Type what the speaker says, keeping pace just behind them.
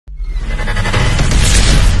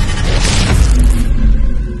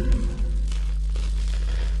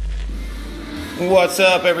What's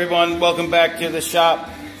up, everyone? Welcome back to the shop.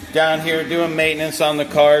 Down here doing maintenance on the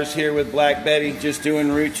cars here with Black Betty, just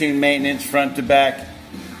doing routine maintenance front to back.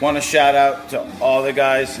 Want to shout out to all the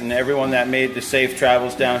guys and everyone that made the safe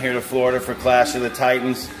travels down here to Florida for Clash of the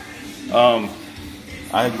Titans. I'm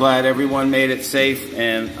glad everyone made it safe,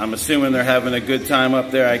 and I'm assuming they're having a good time up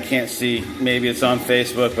there. I can't see, maybe it's on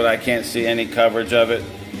Facebook, but I can't see any coverage of it.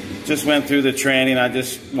 Just went through the training. I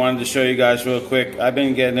just wanted to show you guys real quick. I've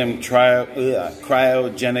been getting them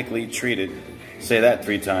cryogenically treated. Say that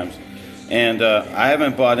 3 times. And I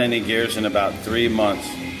haven't bought any gears in about 3 months.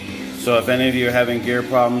 So if any of you are having gear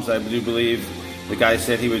problems, I do believe the guy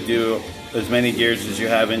said he would do as many gears as you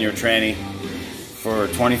have in your tranny for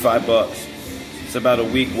 25 bucks. It's about a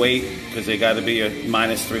week wait because they got to be a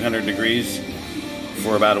minus 300 degrees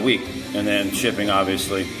for about a week, and then shipping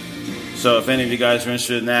obviously. So if any of you guys are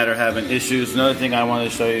interested in that or having issues, another thing I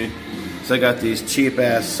wanted to show you is I got these cheap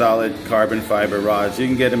ass solid carbon fiber rods. You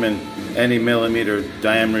can get them in any millimeter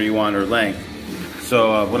diameter you want or length.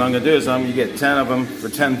 So what I'm gonna do is I'm gonna get 10 of them for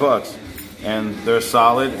 10 bucks, and they're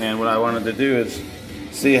solid. And what I wanted to do is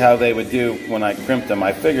see how they would do when I crimped them.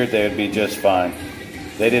 I figured they would be just fine.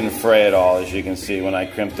 They didn't fray at all, as you can see when I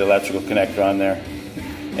crimped the electrical connector on there.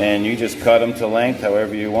 And you just cut them to length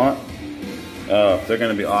however you want. They're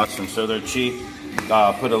going to be awesome. So they're cheap.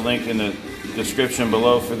 I'll put a link in the description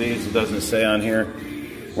below for these. It doesn't say on here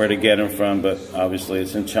where to get them from, but obviously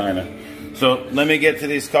it's in China. So let me get to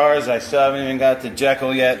these cars. I still haven't even got to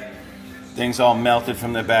Jekyll yet. Things all melted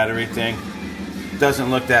from the battery thing.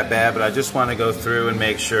 Doesn't look that bad, but I just want to go through and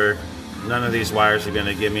make sure none of these wires are going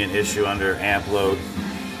to give me an issue under amp load.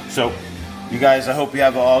 So you guys, I hope you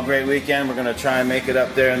have an all great weekend. We're going to try and make it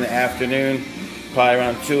up there in the afternoon, probably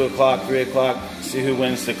around 2 o'clock, 3 o'clock, see who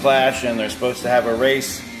wins the Clash, and they're supposed to have a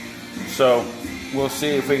race. So we'll see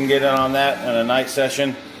if we can get in on that in a night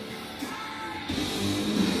session.